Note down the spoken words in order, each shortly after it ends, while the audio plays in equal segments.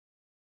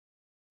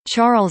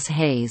Charles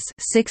Hayes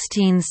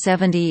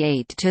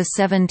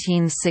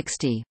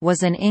 (1678–1760)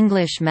 was an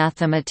English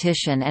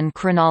mathematician and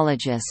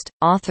chronologist,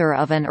 author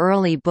of an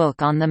early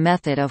book on the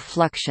method of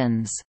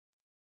fluxions.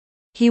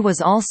 He was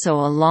also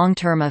a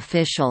long-term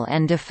official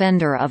and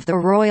defender of the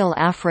Royal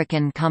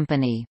African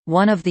Company,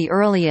 one of the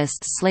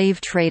earliest slave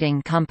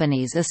trading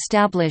companies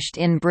established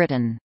in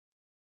Britain.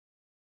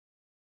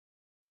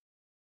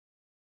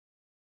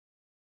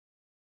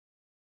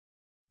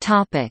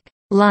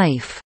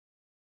 Life.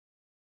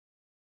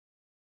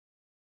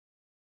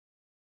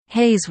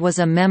 Hayes was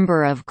a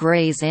member of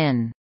Gray's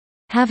Inn.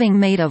 Having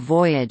made a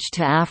voyage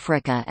to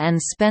Africa and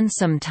spent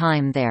some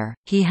time there,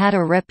 he had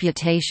a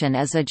reputation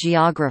as a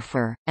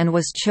geographer, and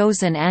was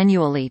chosen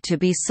annually to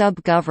be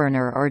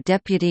sub-governor or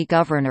deputy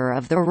governor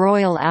of the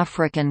Royal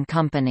African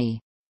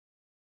Company.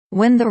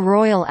 When the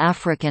Royal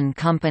African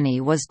Company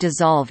was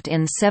dissolved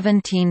in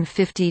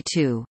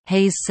 1752,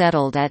 Hayes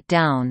settled at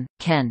Down,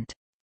 Kent.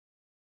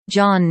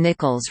 John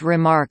Nichols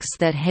remarks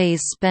that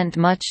Hayes spent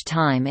much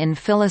time in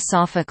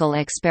philosophical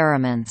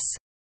experiments.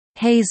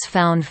 Hayes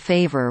found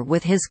favor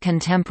with his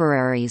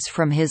contemporaries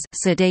from his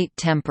sedate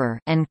temper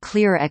and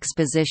clear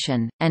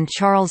exposition, and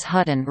Charles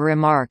Hutton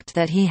remarked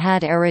that he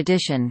had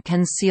erudition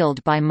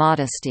concealed by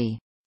modesty.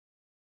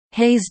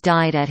 Hayes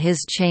died at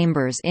his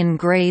chambers in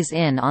Gray's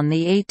Inn on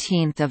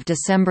 18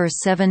 December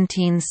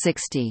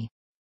 1760.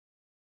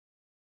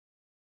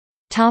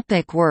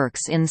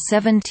 Works. In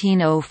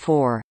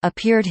 1704,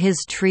 appeared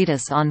his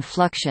treatise on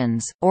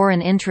fluxions, or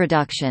An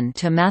Introduction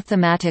to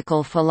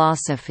Mathematical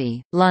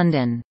Philosophy,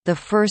 London, the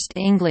first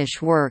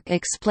English work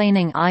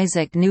explaining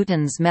Isaac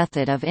Newton's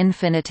method of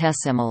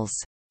infinitesimals.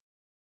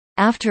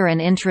 After an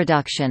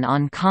introduction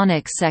on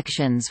conic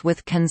sections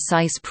with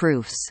concise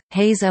proofs,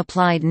 Hayes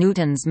applied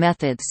Newton's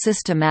methods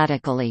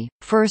systematically,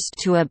 first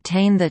to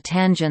obtain the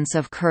tangents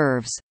of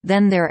curves,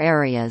 then their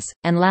areas,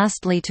 and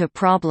lastly to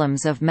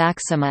problems of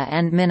maxima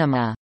and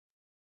minima.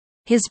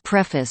 His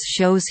preface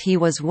shows he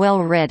was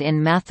well read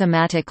in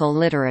mathematical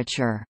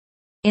literature.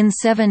 In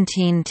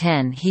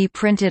 1710 he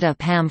printed a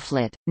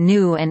pamphlet,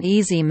 New and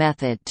Easy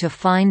Method to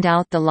Find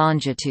Out the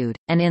Longitude,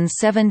 and in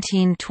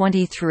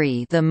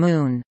 1723 The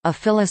Moon, a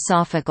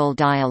philosophical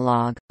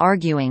dialogue,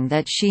 arguing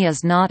that she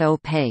is not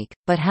opaque,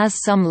 but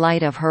has some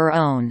light of her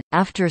own.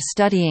 After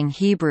studying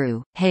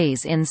Hebrew,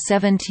 Hayes in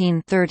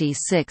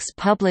 1736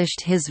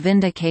 published his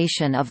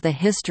Vindication of the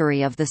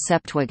History of the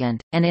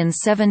Septuagint, and in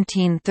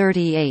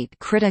 1738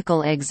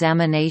 Critical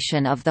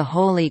Examination of the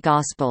Holy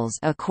Gospels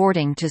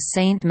according to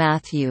Saint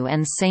Matthew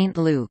and Saint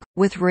Luke,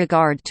 with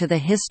regard to the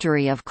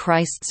history of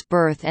Christ's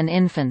birth and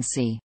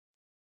infancy.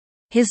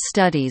 His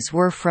studies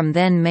were from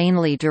then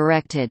mainly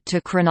directed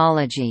to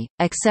chronology,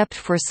 except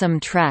for some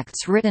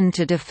tracts written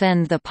to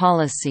defend the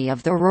policy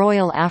of the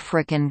Royal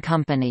African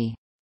Company.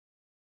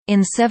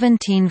 In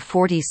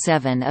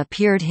 1747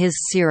 appeared his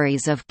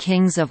series of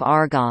Kings of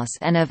Argos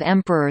and of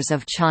Emperors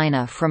of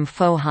China from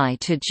Fohi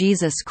to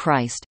Jesus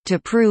Christ, to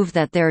prove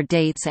that their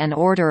dates and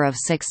order of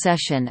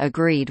succession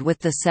agreed with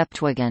the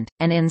Septuagint,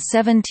 and in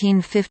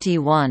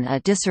 1751 a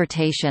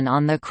dissertation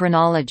on the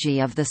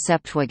chronology of the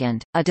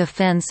Septuagint, a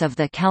defense of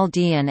the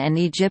Chaldean and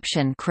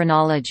Egyptian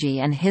chronology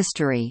and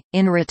history.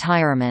 In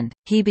retirement,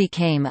 he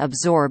became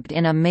absorbed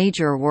in a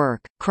major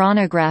work,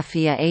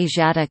 Chronographia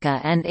Asiatica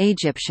and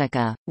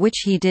Aegyptiaca,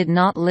 which he did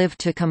not live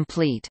to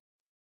complete.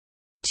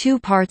 2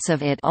 parts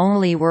of it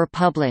only were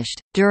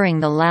published, during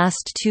the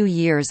last 2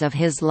 years of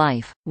his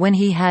life, when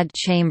he had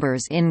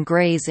chambers in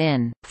Gray's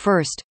Inn,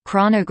 first,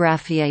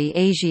 Chronographiae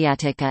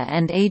Asiatica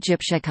and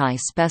Aegyptiacae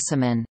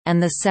specimen,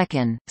 and the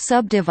second,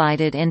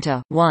 subdivided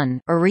into 1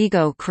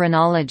 Origo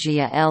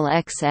Chronologia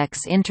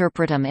LXX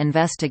Interpretum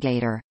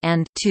Investigator,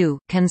 and 2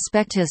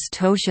 Conspectus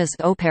Totius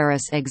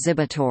Operis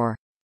Exhibitor.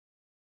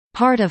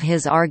 Part of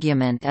his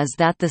argument is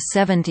that the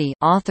 70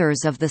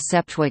 authors of the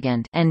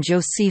Septuagint and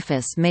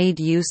Josephus made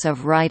use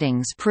of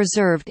writings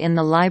preserved in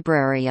the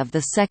library of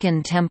the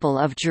Second Temple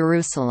of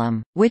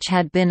Jerusalem, which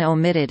had been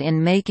omitted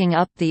in making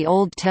up the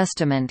Old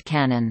Testament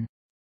canon.